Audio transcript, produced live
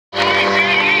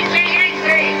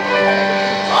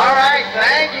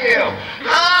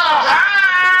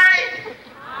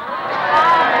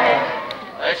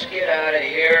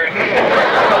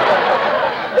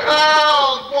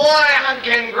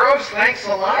Rose. Thanks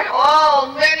a lot.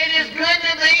 Oh, man, it is good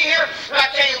to be here.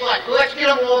 I'll tell you what, let's get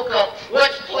them woke up.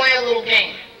 Let's play a little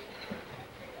game.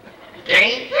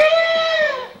 Game?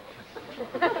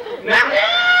 Now,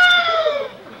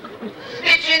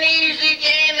 it's an easy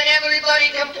game and everybody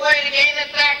can play the game. In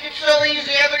fact, it's so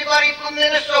easy everybody from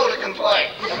Minnesota can play.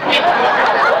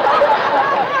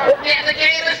 And the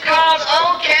game is called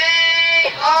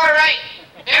Okay, Alright.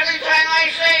 Every time I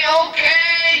say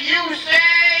okay, you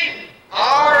say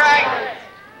alright.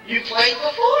 You played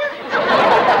before?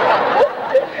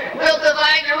 We'll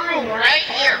divide the room right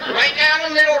here, right down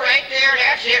the middle, right there.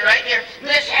 That's it, right there.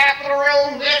 This half of the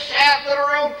room, this half of the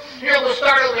room. Here, we'll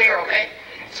start over here, okay?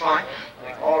 It's fine.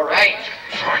 All right.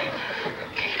 Fine.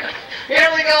 Okay, good. Here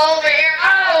we go over here.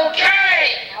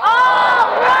 Okay.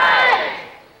 All right.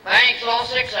 Thanks, all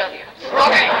 6 of you.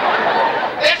 Okay.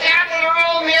 This half of the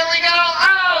room, here we go.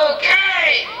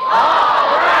 Okay.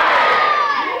 All right.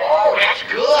 Oh, that's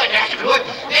good. That's good.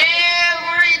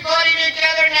 Everybody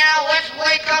together now. Let's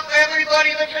wake up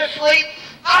everybody that's asleep.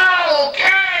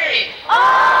 Okay.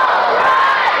 All right.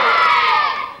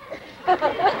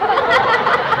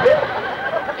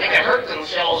 They can hurt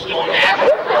themselves doing that.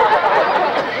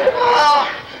 Oh,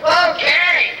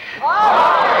 okay. All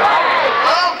right.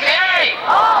 Okay.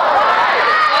 All right.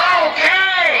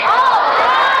 Okay. All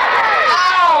right.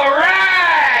 All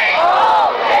right.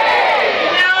 Okay.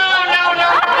 No.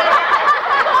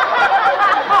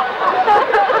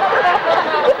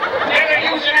 They're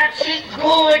using that cheap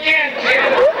glue again, kid.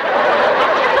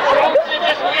 Don't you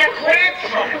just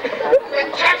quit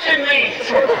touching me.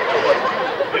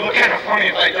 You look kind of funny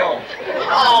if I don't.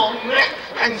 Oh, man,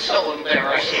 I'm so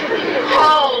embarrassed.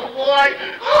 Oh, boy.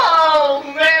 Oh,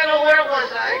 man, where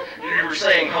was I? You were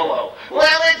saying hello.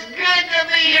 Well, it's good to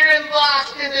be here in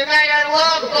Boston tonight. I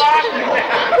love Boston.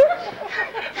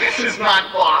 This is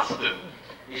not Boston.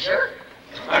 You sure?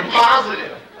 I'm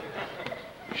positive.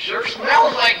 Sure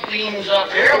smells like beans up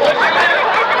here. What's that?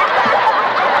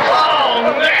 Oh,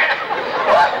 man.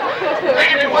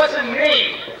 Man, it wasn't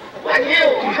me. Wasn't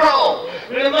you? No.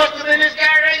 It must have been this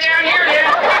guy right down here,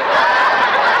 yeah.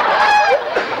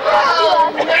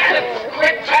 Oh, man.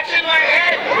 Quit touching my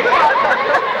head.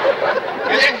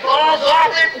 If it falls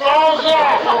off, it falls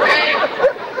off, okay?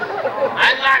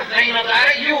 I'm not thinking about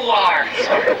it. You are.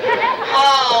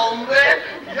 Oh, man.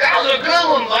 That was a good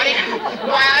one, buddy.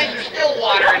 My eyes are still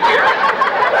watering here.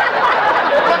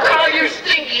 Look how you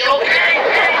stinky, okay?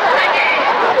 Hey, stinky!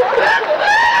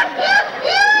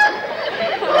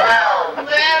 Oh,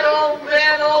 man.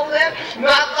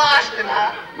 Not Boston,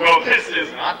 huh? No, this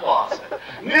is not Boston.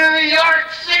 New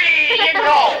York City!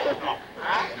 No.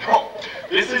 No.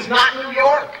 This is not New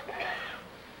York.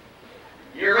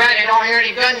 You're right, I don't hear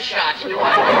any gunshots, do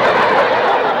I?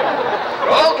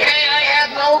 Okay, I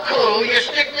have no clue. You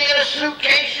stick me in a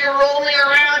suitcase, you roll me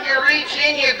around, you reach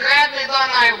in, you grab me by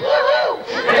my woohoo!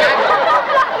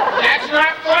 That's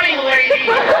not funny, lady!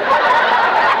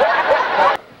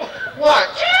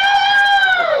 What?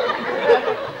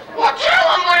 Well, tell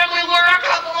them where we were a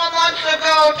couple of months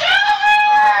ago!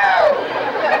 Tell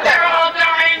them! They're all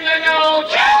dying to know!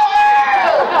 Tell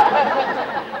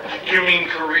them! You mean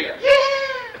Korea? Yeah!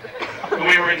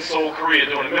 We were in Seoul, Korea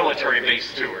doing a military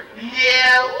base tour.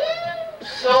 Yeah,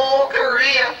 Seoul,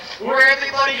 Korea, where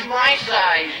everybody's my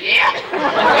size, yeah?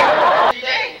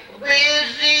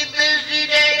 Busy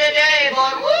day today,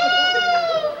 but woo!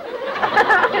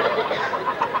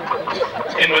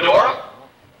 In Medora?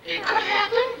 It could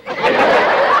happen.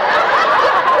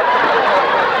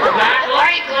 Not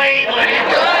likely, but it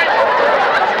could.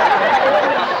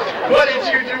 What did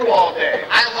you do all day?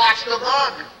 I watched the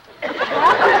bug.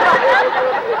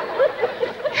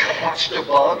 You watched the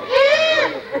bug?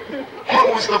 Yeah. What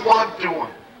was the bug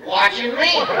doing? Watching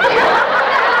me.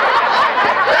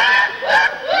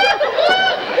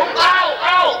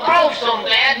 Oh, some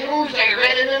bad news. I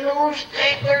read in the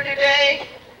newspaper today.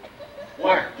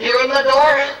 Where? Here in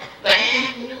Medora.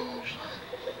 Bad news.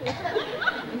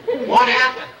 What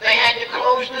happened? They had to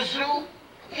close the zoo.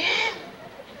 Yeah.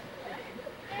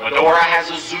 Medora has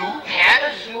a zoo? Had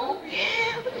a zoo,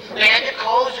 yeah. They had to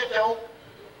close it though.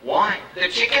 Why? The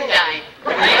chicken died.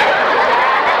 Oh,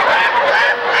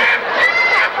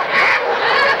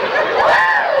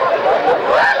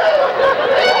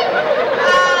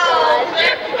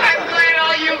 I'm glad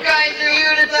all you guys are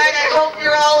here tonight. I hope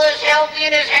you're all as healthy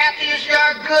and as happy as you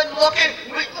are good looking.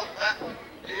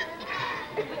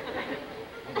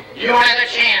 You don't have a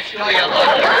chance, do you,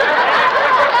 look?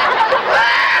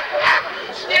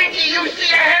 Stinky, you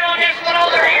see a head on this one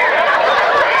over here?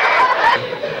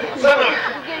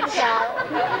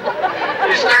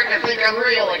 You're starting to think I'm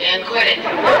real again, quit it.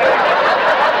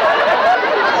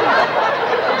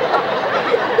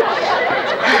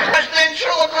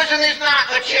 Ventriloquism is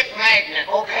not a chick magnet,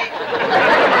 okay?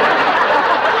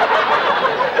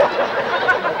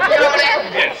 You know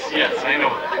that? Yes, I know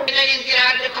that. Then they can get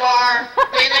out of the car,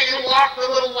 then they can walk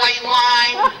the little white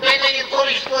line, then they can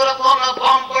put his foot up on the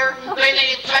bumper, then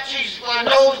they can touch his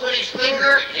nose with his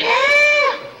finger.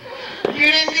 Yeah!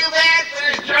 You didn't do that, but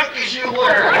as drunk as you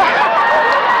were.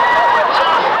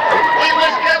 It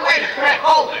was good. Wait,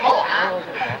 hold on.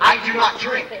 I do not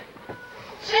drink.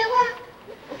 Say what?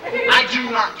 I do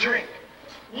not drink.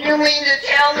 You mean to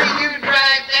tell me you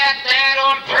drive that bad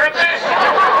on purpose?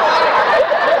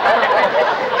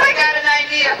 I got an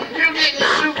idea. You get in the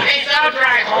suitcase, I'll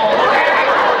drive home, okay?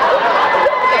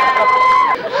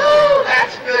 Oh,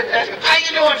 that's good, that's good. How you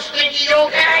doing, Stinky? You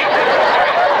okay?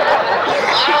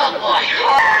 Oh, boy.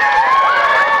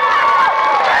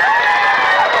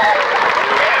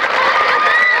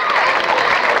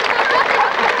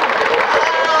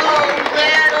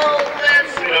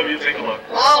 Take a look.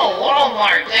 Oh,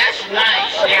 Walmart, that's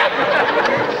nice, yeah.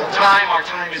 Our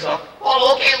time is up.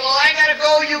 Oh, okay, well, I gotta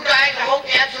go, you guys. I hope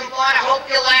you had some fun. I hope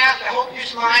you laughed. I hope you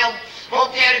smiled.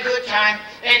 Hope you had a good time.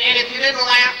 And if you didn't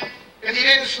laugh, if you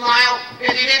didn't smile, if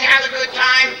you didn't have a good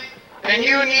time, then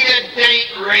you need a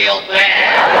date real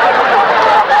bad.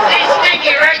 See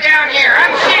Stinky right down here.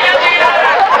 I'm CW.